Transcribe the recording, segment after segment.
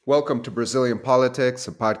Welcome to Brazilian Politics,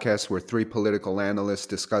 a podcast where three political analysts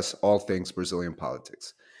discuss all things Brazilian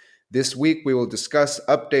politics. This week, we will discuss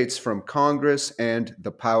updates from Congress and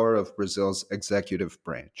the power of Brazil's executive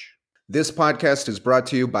branch. This podcast is brought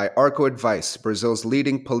to you by Arco Advice, Brazil's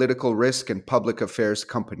leading political risk and public affairs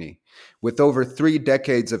company. With over 3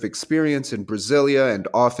 decades of experience in Brasilia and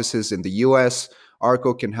offices in the U.S.,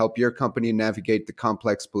 Arco can help your company navigate the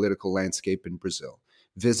complex political landscape in Brazil.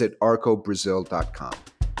 Visit arcobrazil.com.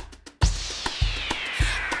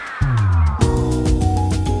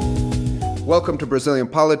 Welcome to Brazilian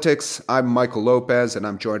Politics. I'm Michael Lopez, and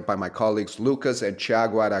I'm joined by my colleagues Lucas and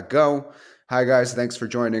Thiago Aragao. Hi, guys. Thanks for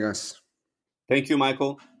joining us. Thank you,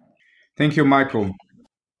 Michael. Thank you, Michael.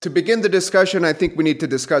 To begin the discussion, I think we need to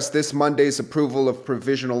discuss this Monday's approval of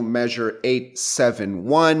Provisional Measure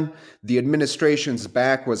 871. The administration's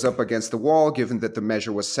back was up against the wall, given that the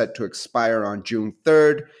measure was set to expire on June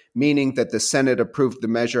 3rd, meaning that the Senate approved the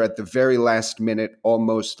measure at the very last minute,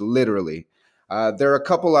 almost literally. There are a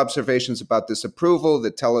couple observations about this approval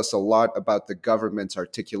that tell us a lot about the government's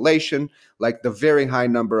articulation, like the very high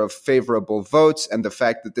number of favorable votes and the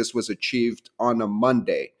fact that this was achieved on a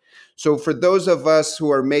Monday. So for those of us who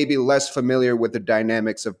are maybe less familiar with the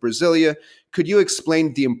dynamics of Brasilia, could you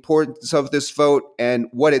explain the importance of this vote and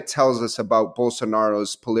what it tells us about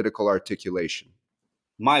Bolsonaro's political articulation?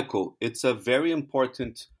 Michael, it's a very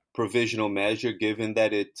important provisional measure given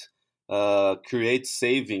that it creates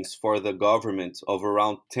savings for the government of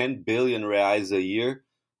around 10 billion reais a year.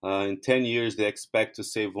 In 10 years, they expect to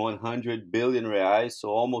save 100 billion reais, so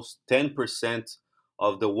almost 10%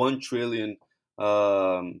 of the 1 trillion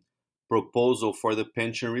proposal for the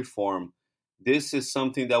pension reform. This is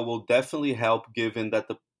something that will definitely help, given that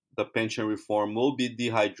the pension reform will be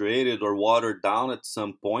dehydrated or watered down at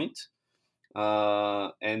some point.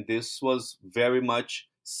 And this was very much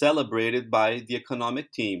celebrated by the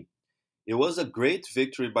economic team. It was a great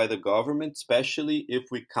victory by the government, especially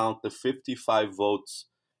if we count the 55 votes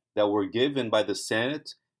that were given by the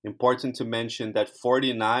Senate. Important to mention that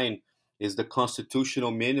 49 is the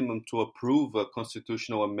constitutional minimum to approve a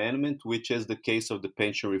constitutional amendment, which is the case of the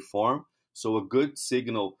pension reform. So a good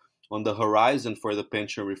signal on the horizon for the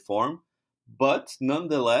pension reform. But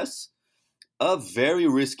nonetheless, a very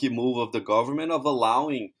risky move of the government of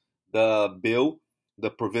allowing the bill, the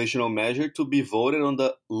provisional measure, to be voted on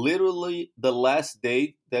literally the last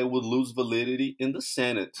day that would lose validity in the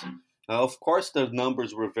Senate. Of course, the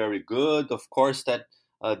numbers were very good. Of course, that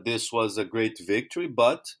this was a great victory,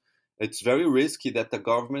 but it's very risky that the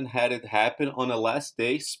government had it happen on a last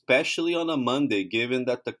day, especially on a Monday, given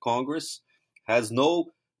that the Congress has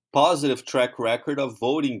no positive track record of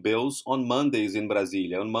voting bills on Mondays in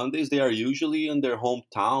Brasilia. On Mondays, they are usually in their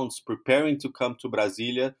hometowns preparing to come to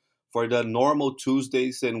Brasilia for the normal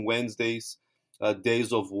Tuesdays and Wednesdays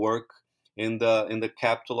days of work in the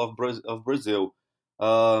capital of Brazil.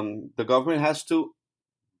 The government has to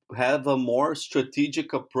have a more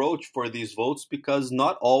strategic approach for these votes because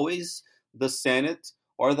not always the Senate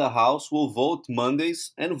or the House will vote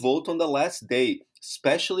Mondays and vote on the last day,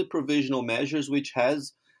 especially provisional measures, which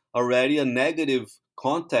has already a negative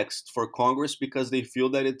context for Congress because they feel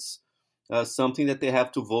that it's something that they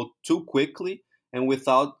have to vote too quickly and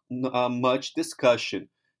without much discussion.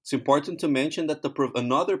 It's important to mention that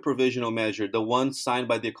another provisional measure, the one signed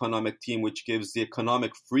by the economic team, which gives the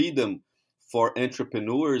economic freedom for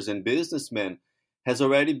entrepreneurs and businessmen, has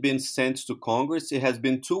already been sent to Congress. It has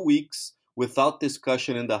been 2 weeks without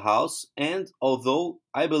discussion in the House, and although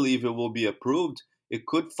I believe it will be approved, it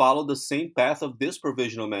could follow the same path of this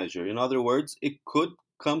provisional measure. In other words, it could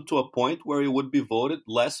come to a point where it would be voted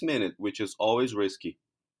last minute, which is always risky.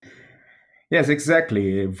 Yes,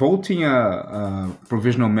 exactly. Voting a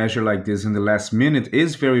provisional measure like this in the last minute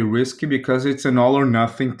is very risky because it's an all or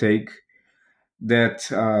nothing take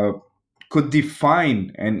that could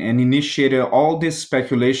define and initiate all this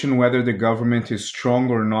speculation whether the government is strong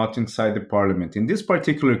or not inside the parliament. In this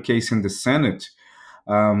particular case in the Senate,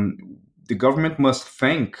 the government must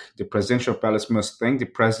thank, the presidential palace must thank the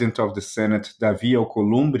president of the Senate, Davi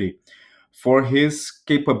Alcolumbre, for his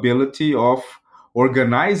capability of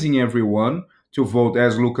organizing everyone to vote,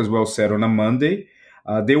 as Lucas well said, on a Monday.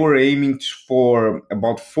 They were aiming for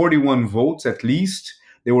about 41 votes at least.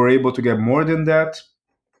 They were able to get more than that.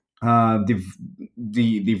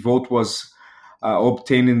 The vote was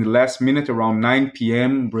obtained in the last minute around 9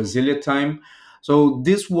 p.m. Brasilia time. So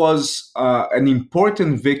this was an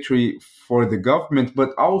important victory for the government, but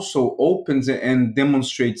also opens and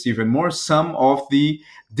demonstrates even more some of the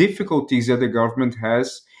difficulties that the government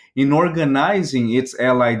has in organizing its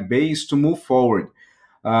allied base to move forward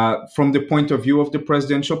from the point of view of the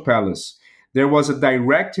presidential palace. there was a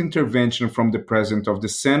direct intervention from the president of the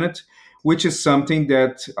Senate, which is something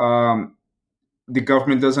that the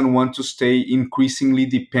government doesn't want to stay increasingly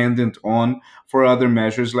dependent on for other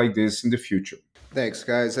measures like this in the future. Thanks,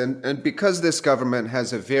 guys. And because this government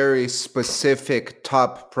has a very specific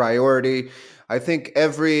top priority, I think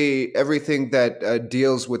everything that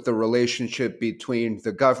deals with the relationship between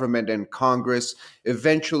the government and Congress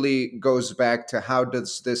eventually goes back to how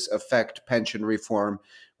does this affect pension reform,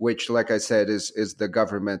 which, like I said, is the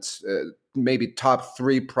government's maybe top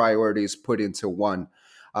three priorities put into one.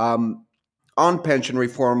 Um, on pension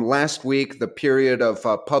reform, last week, the period of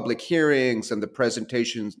public hearings and the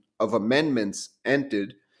presentation of amendments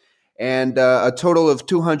ended, and a total of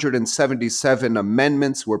 277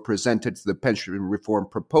 amendments were presented to the pension reform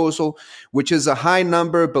proposal, which is a high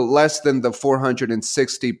number, but less than the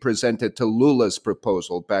 460 presented to Lula's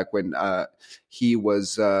proposal back when he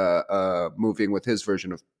was moving with his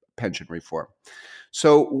version of pension reform.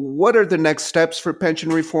 So, what are the next steps for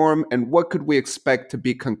pension reform, and what could we expect to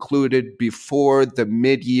be concluded before the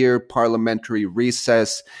mid-year parliamentary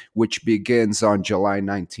recess, which begins on July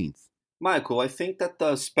 19th? Michael, I think that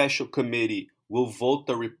the special committee will vote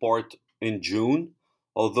the report in June.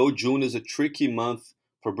 Although June is a tricky month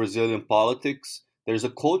for Brazilian politics, there's a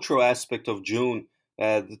cultural aspect of June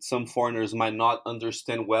that some foreigners might not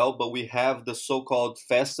understand well, but we have the so-called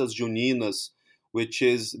Festas Juninas, which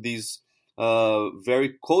is these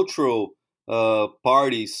very cultural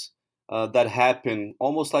parties that happen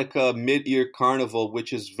almost like a mid-year carnival,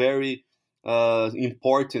 which is very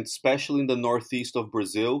important, especially in the northeast of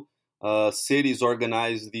Brazil. Cities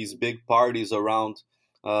organize these big parties around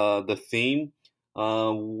the theme,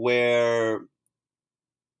 where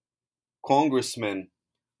congressmen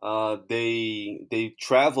they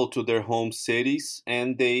travel to their home cities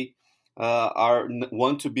and they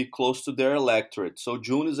want to be close to their electorate. So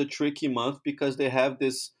June is a tricky month because they have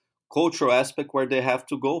this cultural aspect where they have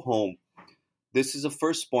to go home. This is the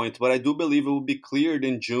first point, but I do believe it will be cleared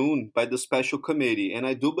in June by the special committee, and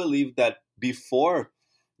I do believe that before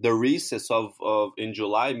the recess of in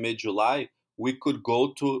July, mid-July, we could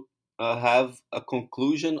go to have a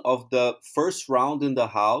conclusion of the first round in the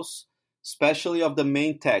House, especially of the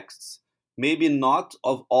main texts. Maybe not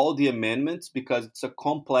of all the amendments because it's a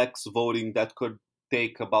complex voting that could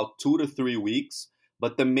take about 2 to 3 weeks.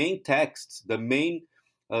 But the main texts,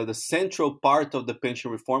 the central part of the pension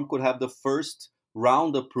reform could have the first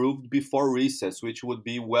round approved before recess, which would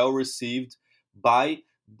be well received by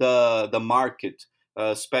the market,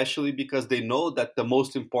 especially because they know that the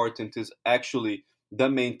most important is actually the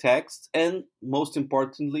main text, and most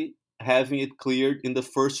importantly, having it cleared in the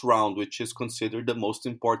first round, which is considered the most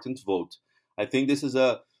important vote. I think this is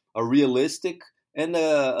a realistic and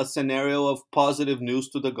a scenario of positive news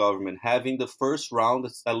to the government, having the first round,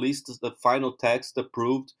 at least the final text,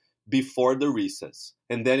 approved before the recess.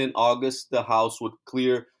 And then in August, the House would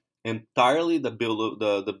clear entirely the bill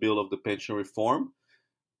of the pension reform,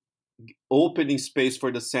 opening space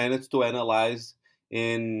for the Senate to analyze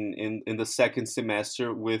in the second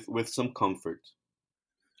semester with some comfort.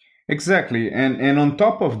 Exactly, and on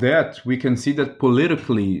top of that, we can see that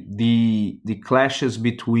politically, the clashes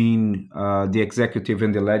between the executive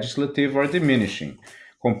and the legislative are diminishing.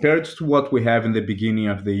 Compared to what we have in the beginning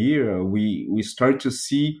of the year, we start to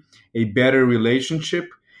see a better relationship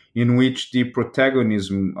in which the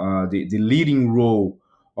protagonism, the leading role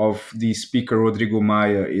of the speaker Rodrigo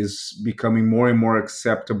Maia is becoming more and more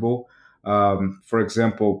acceptable. For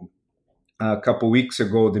example, a couple weeks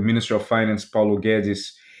ago, the Minister of Finance, Paulo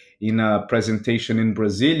Guedes, in a presentation in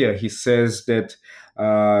Brasilia, he says that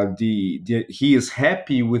he is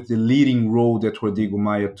happy with the leading role that Rodrigo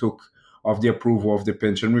Maia took of the approval of the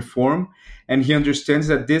pension reform, and he understands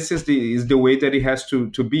that this is the way that it has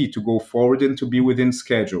to be, to go forward and to be within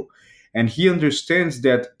schedule. And he understands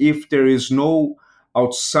that if there is no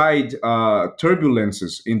outside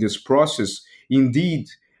turbulences in this process, indeed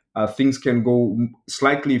things can go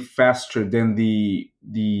slightly faster than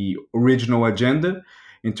the original agenda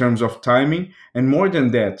in terms of timing. And more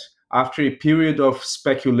than that, after a period of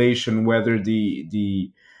speculation whether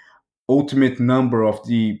the ultimate number of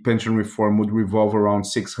the pension reform would revolve around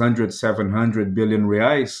 600, 700 billion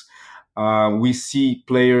reais, we see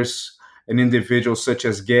players and individuals such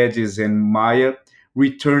as Guedes and Maia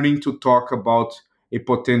returning to talk about a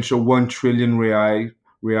potential 1 trillion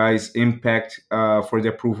reais impact for the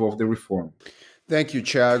approval of the reform. Thank you,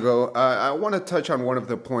 Thiago. I want to touch on one of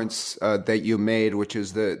the points that you made, which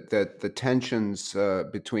is that the tensions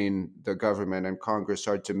between the government and Congress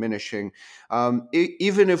are diminishing.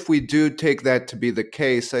 Even if we do take that to be the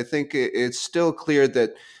case, I think it's still clear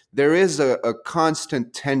that there is a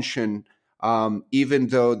constant tension even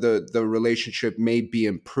though the relationship may be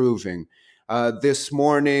improving. This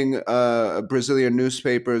morning, Brazilian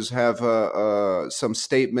newspapers have some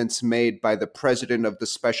statements made by the president of the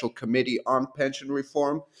Special Committee on Pension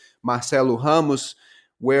Reform, Marcelo Ramos,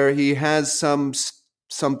 where he has some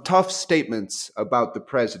tough statements about the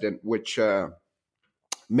president, which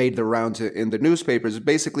made the rounds in the newspapers.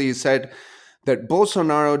 Basically, he said that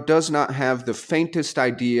Bolsonaro does not have the faintest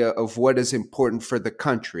idea of what is important for the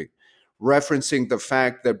country, referencing the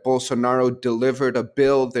fact that Bolsonaro delivered a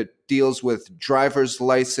bill that deals with driver's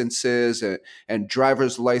licenses and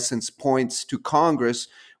driver's license points to Congress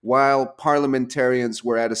while parliamentarians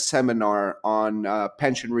were at a seminar on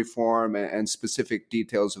pension reform and specific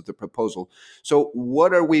details of the proposal. So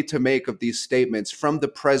what are we to make of these statements from the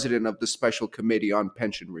president of the Special Committee on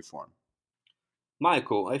Pension Reform?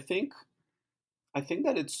 Michael, I think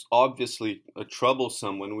that it's obviously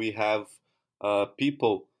troublesome when we have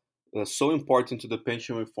people so important to the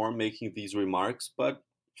pension reform making these remarks. But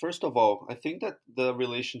first of all, I think that the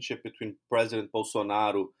relationship between President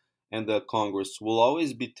Bolsonaro and the Congress will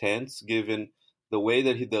always be tense given the way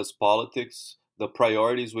that he does politics, the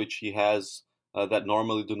priorities which he has that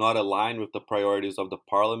normally do not align with the priorities of the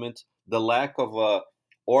parliament, the lack of a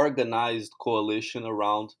organized coalition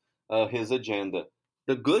around his agenda.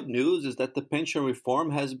 The good news is that the pension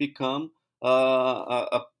reform has become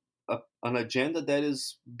an agenda that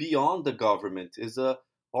is beyond the government, is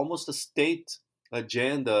almost a state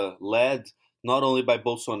agenda led not only by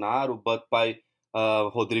Bolsonaro, but by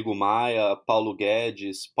Rodrigo Maia, Paulo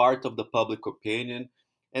Guedes, part of the public opinion.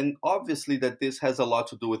 And obviously that this has a lot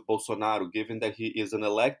to do with Bolsonaro, given that he is an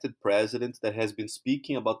elected president that has been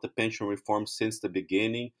speaking about the pension reform since the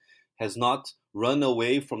beginning, has not run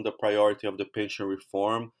away from the priority of the pension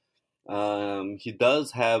reform. He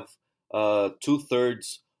does have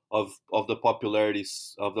 2/3 of the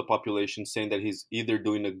popularities of the population saying that he's either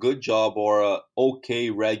doing a good job or a okay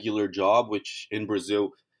regular job, which in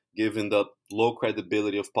Brazil, given the low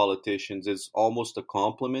credibility of politicians, is almost a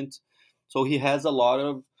compliment. So he has a lot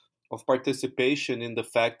of participation in the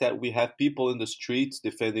fact that we have people in the streets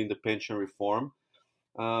defending the pension reform.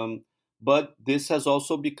 But this has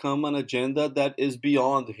also become an agenda that is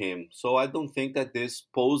beyond him. So I don't think that this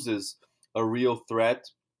poses a real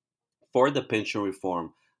threat for the pension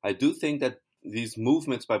reform. I do think that these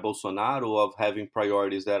movements by Bolsonaro of having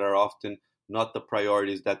priorities that are often not the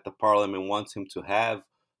priorities that the parliament wants him to have,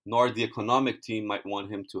 nor the economic team might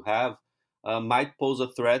want him to have, might pose a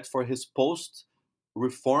threat for his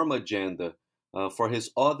post-reform agenda, for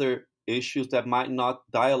his other issues that might not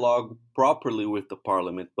dialogue properly with the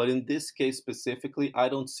parliament. But in this case specifically, I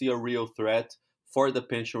don't see a real threat for the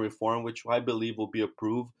pension reform, which I believe will be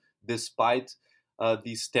approved despite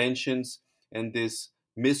these tensions and this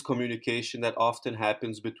miscommunication that often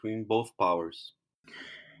happens between both powers.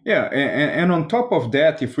 Yeah, and on top of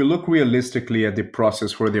that, if we look realistically at the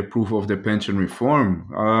process for the approval of the pension reform,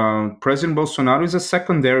 President Bolsonaro is a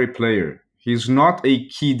secondary player. He's not a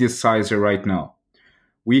key decider right now.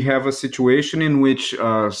 We have a situation in which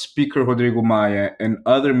Speaker Rodrigo Maia and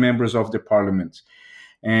other members of the parliament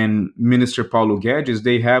and Minister Paulo Guedes,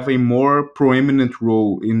 they have a more prominent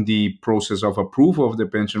role in the process of approval of the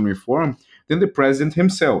pension reform than the president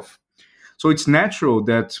himself. So it's natural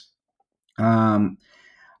that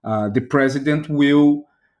the president will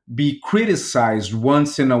be criticized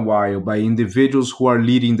once in a while by individuals who are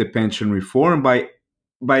leading the pension reform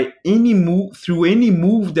by any move through any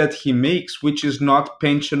move that he makes, which is not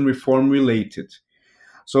pension reform related.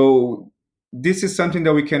 So this is something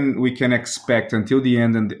that we can expect until the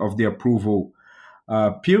end of the approval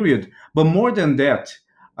period. But more than that,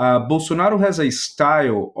 Bolsonaro has a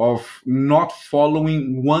style of not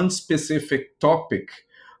following one specific topic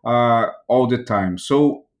all the time.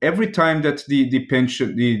 So every time that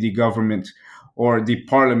the government or the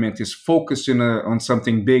parliament is focused on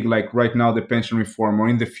something big, like right now the pension reform, or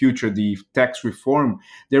in the future the tax reform,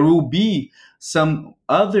 there will be some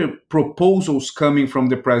other proposals coming from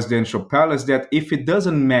the presidential palace that, if it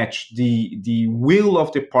doesn't match the will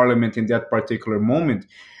of the parliament in that particular moment,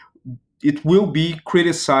 it will be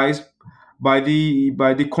criticized by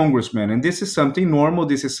the congressman. And this is something normal.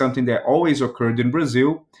 This is something that always occurred in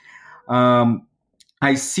Brazil.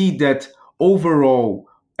 I see that overall,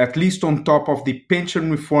 at least on top of the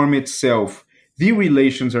pension reform itself, the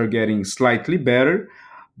relations are getting slightly better,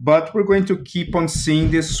 but we're going to keep on seeing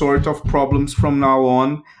this sort of problems from now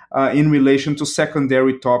on in relation to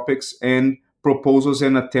secondary topics and proposals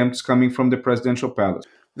and attempts coming from the presidential palace.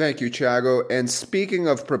 Thank you, Thiago. And speaking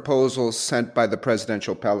of proposals sent by the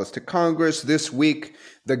presidential palace to Congress, this week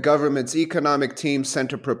the government's economic team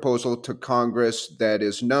sent a proposal to Congress that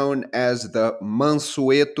is known as the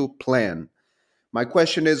Mansueto Plan. My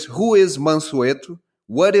question is, who is Mansueto?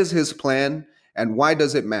 What is his plan? And why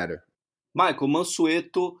does it matter? Michael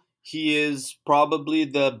Mansueto, he is probably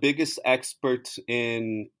the biggest expert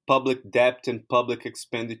in public debt and public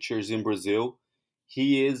expenditures in Brazil.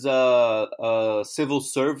 He is a civil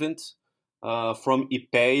servant from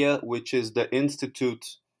IPEA, which is the Institute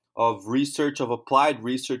of Research, of Applied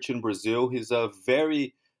Research in Brazil. He's a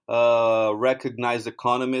very recognized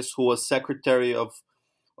economist who was Secretary of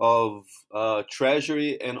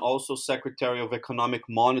Treasury and also Secretary of Economic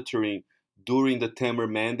Monitoring during the Temer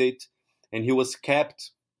mandate, and he was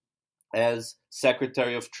kept as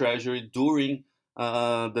Secretary of Treasury during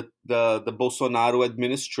the Bolsonaro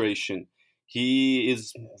administration. He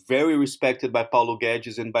is very respected by Paulo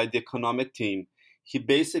Guedes and by the economic team. He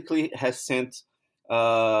basically has sent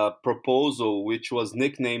a proposal which was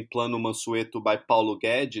nicknamed Plano Mansueto by Paulo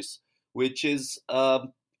Guedes, which is a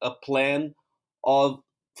plan of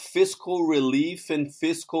fiscal relief and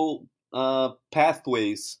fiscal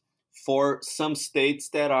pathways for some states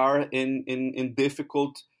that are in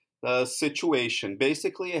difficult situation.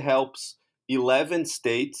 Basically, it helps 11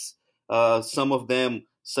 states, some of them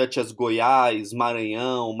such as Goiás,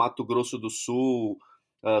 Maranhão, Mato Grosso do Sul,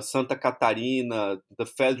 Santa Catarina, the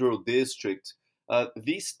Federal District.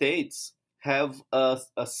 These states have a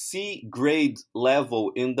C grade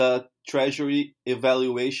level in the Treasury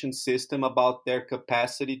evaluation system about their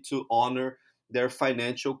capacity to honor their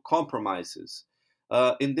financial compromises.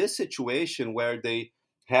 In this situation where they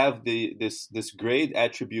have this grade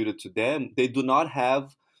attributed to them, they do not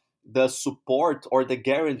have the support or the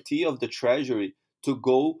guarantee of the Treasury to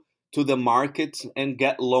go to the market and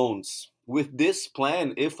get loans. With this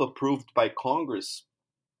plan, if approved by Congress,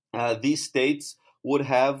 these states would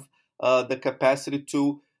have the capacity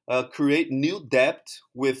to create new debt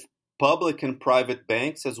with public and private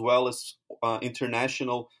banks as well as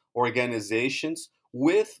international organizations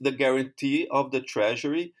with the guarantee of the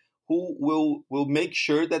Treasury, who will make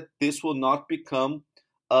sure that this will not become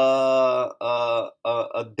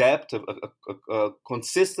a debt, a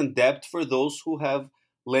consistent debt for those who have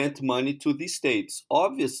lent money to these states.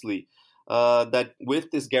 Obviously, that with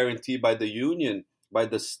this guarantee by the union, by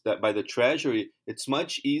the Treasury, it's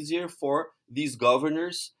much easier for these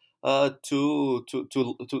governors to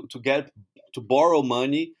get to borrow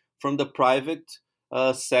money from the private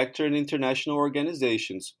sector and international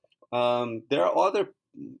organizations. There are other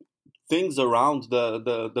things around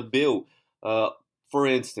the bill. For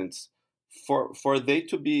instance, for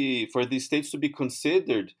these states to be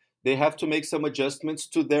considered, they have to make some adjustments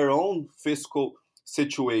to their own fiscal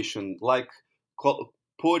situation, like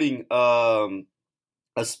putting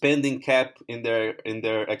a spending cap in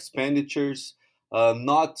their expenditures,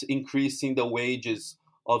 not increasing the wages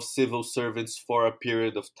of civil servants for a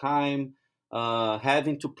period of time,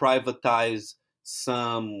 having to privatize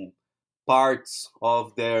some parts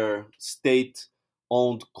of their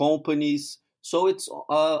state-owned companies. So it's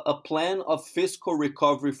a plan of fiscal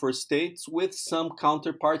recovery for states with some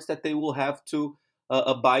counterparts that they will have to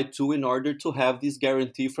abide to in order to have this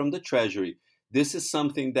guarantee from the Treasury. This is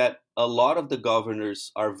something that a lot of the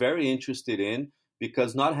governors are very interested in,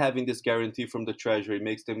 because not having this guarantee from the Treasury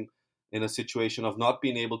makes them in a situation of not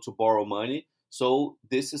being able to borrow money. So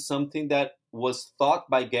this is something that was thought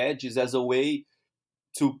by Guedes as a way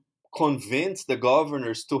to convince the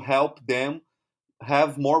governors to help them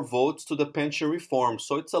have more votes to the pension reform.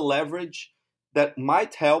 So it's a leverage that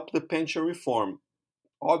might help the pension reform.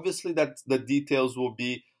 Obviously, that the details will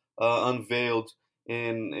be unveiled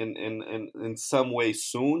in some way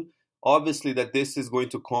soon. Obviously, that this is going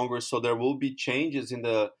to Congress, so there will be changes in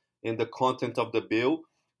the content of the bill.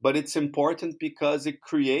 But it's important because it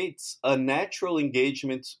creates a natural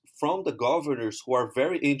engagement from the governors who are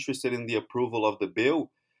very interested in the approval of the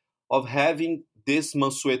bill, of having this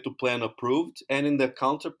Mansueto plan approved, and in the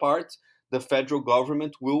counterpart, the federal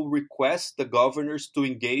government will request the governors to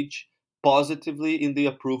engage positively in the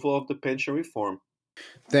approval of the pension reform.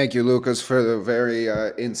 Thank you, Lucas, for the very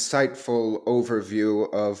insightful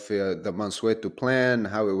overview of the Mansueto Plan,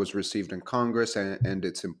 how it was received in Congress, and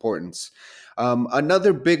its importance.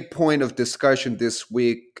 Another big point of discussion this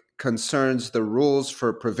week concerns the rules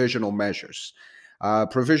for provisional measures.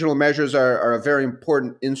 Provisional measures are a very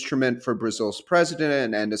important instrument for Brazil's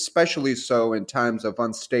president, and especially so in times of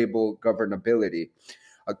unstable governability.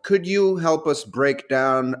 Could you help us break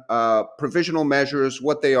down provisional measures,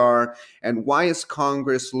 what they are, and why is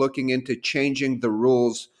Congress looking into changing the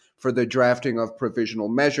rules for the drafting of provisional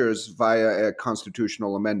measures via a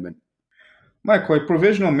constitutional amendment? Michael, a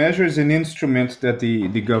provisional measure is an instrument that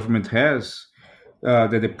the government has,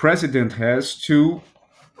 that the president has to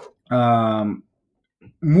um,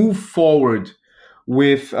 move forward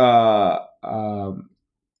with a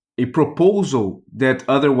proposal that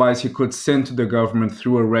otherwise he could send to the government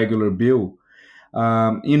through a regular bill,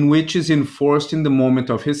 in which is enforced in the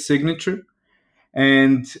moment of his signature,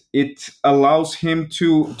 and it allows him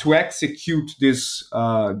to execute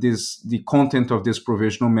the content of this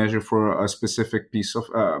provisional measure for a specific piece of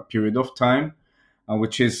period of time,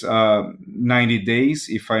 which is 90 days,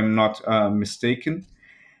 if I'm not mistaken,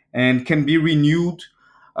 and can be renewed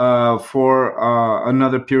for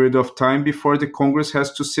another period of time before the Congress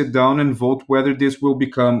has to sit down and vote whether this will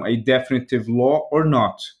become a definitive law or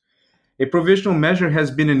not. A provisional measure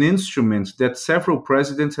has been an instrument that several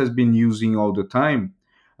presidents has been using all the time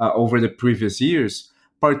over the previous years,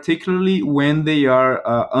 particularly when they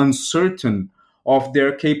are uncertain of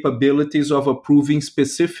their capabilities of approving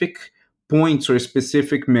specific points or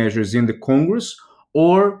specific measures in the Congress,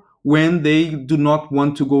 or when they do not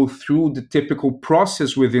want to go through the typical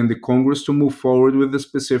process within the Congress to move forward with a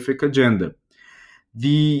specific agenda.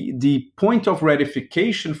 The point of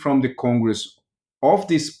ratification from the Congress of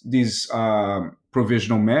these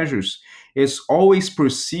provisional measures is always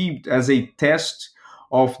perceived as a test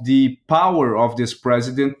of the power of this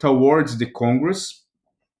president towards the Congress,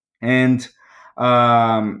 and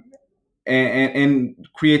um, and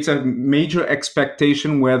creates a major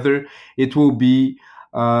expectation whether it will be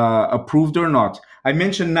approved or not. I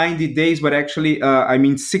mentioned 90 days, but actually, I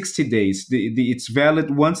mean 60 days. It's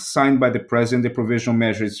valid once signed by the president. The provisional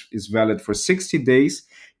measure is valid for 60 days,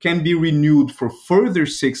 can be renewed for further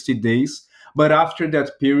 60 days, but after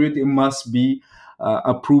that period, it must be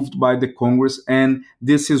approved by the Congress, and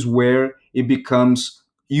this is where it becomes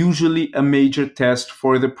usually a major test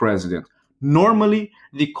for the president. Normally,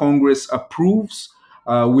 the Congress approves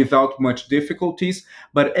without much difficulties,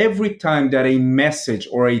 but every time that a message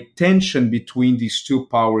or a tension between these two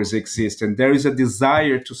powers exists, and there is a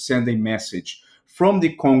desire to send a message from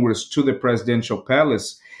the Congress to the presidential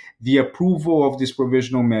palace, the approval of these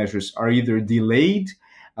provisional measures are either delayed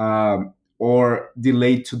or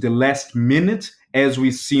delayed to the last minute, as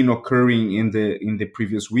we've seen occurring in the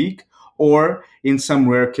previous week, or in some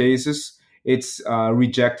rare cases, it's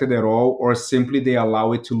rejected at all, or simply they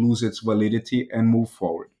allow it to lose its validity and move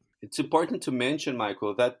forward. It's important to mention,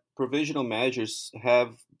 Michael, that provisional measures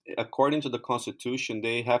have, according to the Constitution,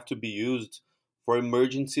 they have to be used for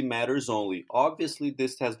emergency matters only. Obviously,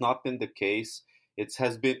 this has not been the case. It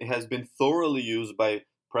has been thoroughly used by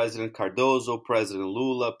President Cardoso, President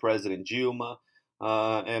Lula, President Dilma,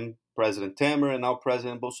 and President Temer, and now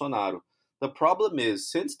President Bolsonaro. The problem is,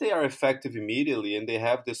 since they are effective immediately and they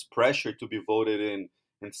have this pressure to be voted in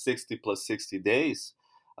 60 plus 60 days,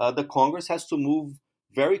 the Congress has to move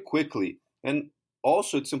very quickly. And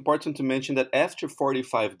also, it's important to mention that after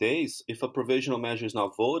 45 days, if a provisional measure is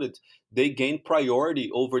not voted, they gain priority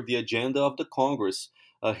over the agenda of the Congress,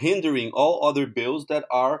 hindering all other bills that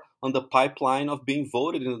are on the pipeline of being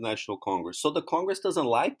voted in the National Congress. So the Congress doesn't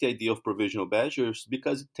like the idea of provisional measures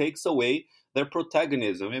because it takes away their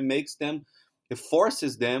protagonism. It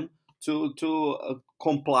forces them to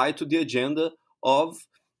comply to the agenda of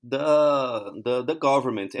the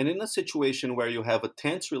government. And in a situation where you have a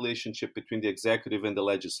tense relationship between the executive and the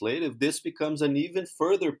legislative, this becomes an even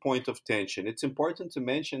further point of tension. It's important to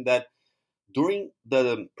mention that during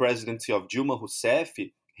the presidency of Dilma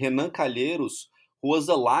Rousseff, Renan Calheiros, who was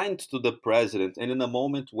aligned to the president, and in a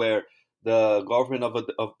moment where the government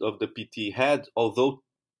of the PT had, although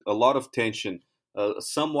a lot of tension,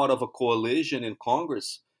 somewhat of a coalition in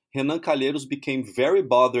Congress, Renan Calheiros became very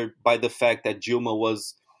bothered by the fact that Dilma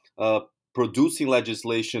was producing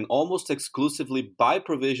legislation almost exclusively by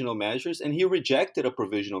provisional measures, and he rejected a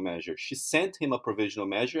provisional measure. She sent him a provisional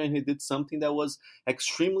measure, and he did something that was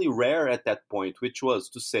extremely rare at that point, which was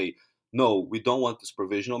to say, no, we don't want this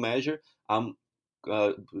provisional measure. I'm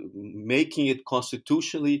making it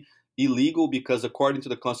constitutionally illegal because according to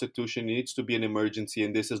the Constitution, it needs to be an emergency,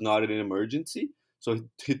 and this is not an emergency. So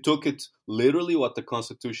he took it literally what the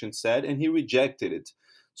Constitution said, and he rejected it.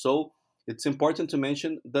 So it's important to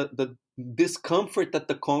mention the discomfort that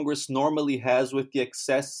the Congress normally has with the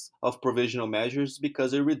excess of provisional measures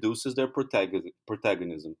because it reduces their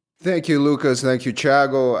protagonism. Thank you, Lucas. Thank you,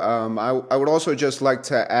 Thiago. I would also just like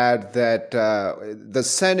to add that the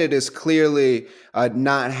Senate is clearly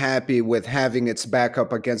not happy with having its back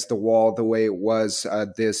up against the wall the way it was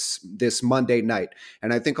this Monday night.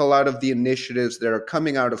 And I think a lot of the initiatives that are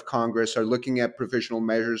coming out of Congress are looking at provisional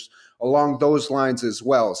measures along those lines as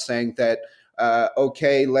well, saying that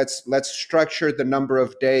okay, let's structure the number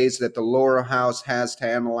of days that the lower house has to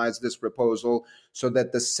analyze this proposal, so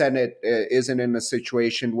that the Senate isn't in a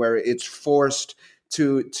situation where it's forced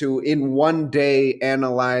to in one day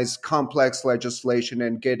analyze complex legislation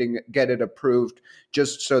and get it approved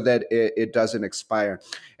just so that it doesn't expire.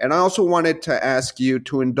 And I also wanted to ask you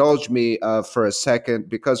to indulge me for a second,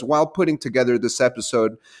 because while putting together this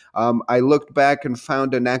episode, I looked back and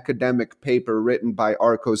found an academic paper written by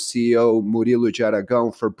Arco's CEO Murilo de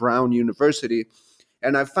Aragao for Brown University.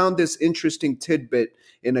 And I found this interesting tidbit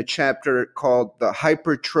in a chapter called The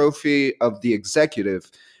Hypertrophy of the Executive,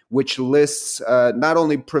 which lists not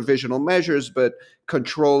only provisional measures, but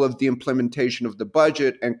control of the implementation of the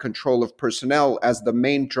budget and control of personnel as the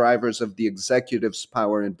main drivers of the executive's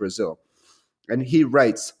power in Brazil. And he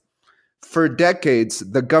writes, for decades,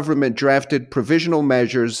 the government drafted provisional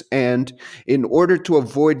measures and, in order to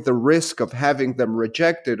avoid the risk of having them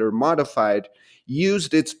rejected or modified,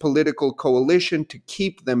 used its political coalition to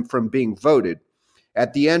keep them from being voted.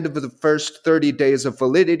 At the end of the first 30 days of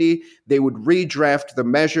validity, they would redraft the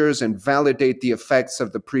measures and validate the effects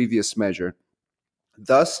of the previous measure.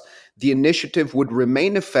 Thus, the initiative would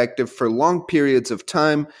remain effective for long periods of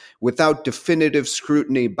time without definitive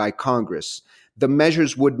scrutiny by Congress. The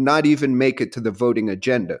measures would not even make it to the voting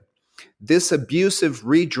agenda. This abusive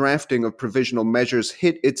redrafting of provisional measures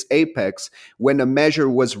hit its apex when a measure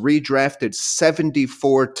was redrafted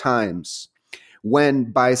 74 times. When,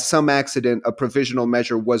 by some accident, a provisional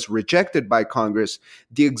measure was rejected by Congress,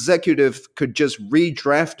 the executive could just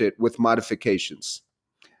redraft it with modifications.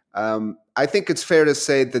 I think it's fair to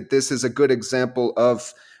say that this is a good example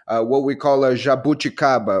of what we call a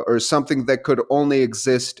jabuticaba, or something that could only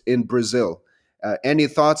exist in Brazil. Any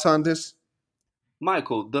thoughts on this?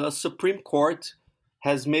 Michael, the Supreme Court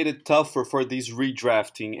has made it tougher for these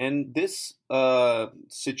redrafting. And this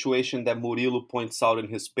situation that Murilo points out in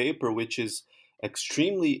his paper, which is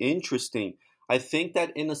extremely interesting, I think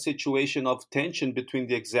that in a situation of tension between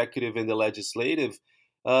the executive and the legislative,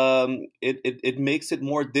 it makes it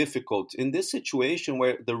more difficult. In this situation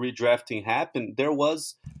where the redrafting happened, there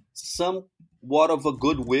was somewhat of a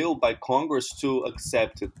goodwill by Congress to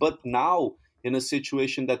accept it. But now, in a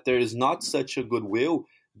situation that there is not such a goodwill,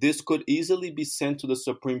 this could easily be sent to the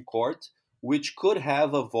Supreme Court, which could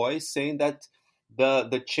have a voice saying that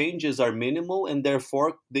the changes are minimal and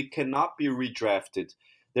therefore they cannot be redrafted.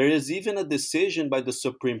 There is even a decision by the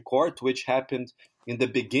Supreme Court, which happened in the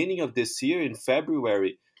beginning of this year, in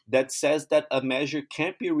February, that says that a measure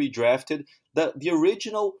can't be redrafted. The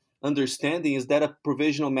original understanding is that a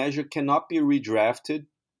provisional measure cannot be redrafted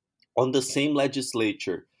on the same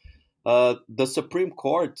legislature. The Supreme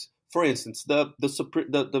Court, for instance,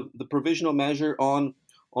 the provisional measure on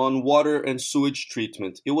water and sewage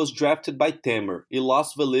treatment, it was drafted by Temer. It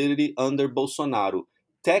lost validity under Bolsonaro.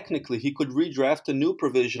 Technically, he could redraft a new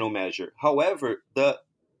provisional measure. However, the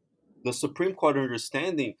Supreme Court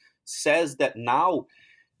understanding says that now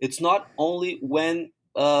it's not only when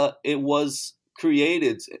it was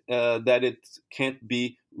created that it can't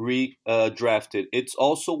be redrafted. It's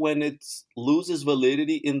also when it loses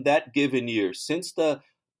validity in that given year. Since the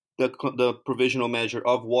provisional measure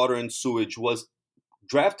of water and sewage was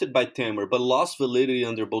drafted by Temer but lost validity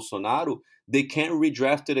under Bolsonaro, they can't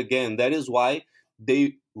redraft it again. That is why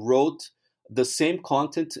they wrote the same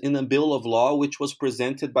content in a bill of law which was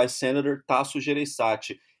presented by Senator Tasso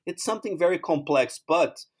Gereissati. It's something very complex,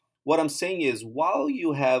 but what I'm saying is, while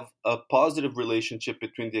you have a positive relationship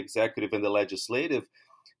between the executive and the legislative,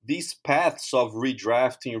 these paths of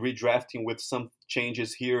redrafting with some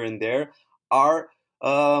changes here and there are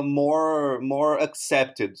more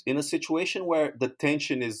accepted. In a situation where the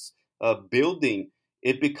tension is building,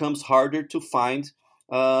 it becomes harder to find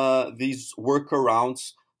these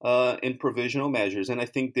workarounds in provisional measures. And I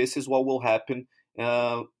think this is what will happen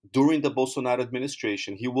during the Bolsonaro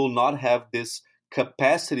administration. He will not have this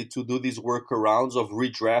capacity to do these workarounds of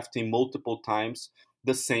redrafting multiple times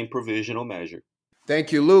the same provisional measure.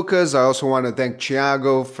 Thank you, Lucas. I also want to thank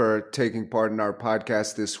Thiago for taking part in our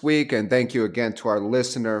podcast this week. And thank you again to our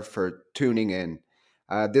listener for tuning in.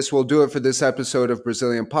 This will do it for this episode of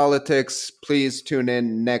Brazilian Politics. Please tune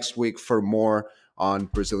in next week for more on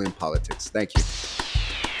Brazilian politics. Thank you.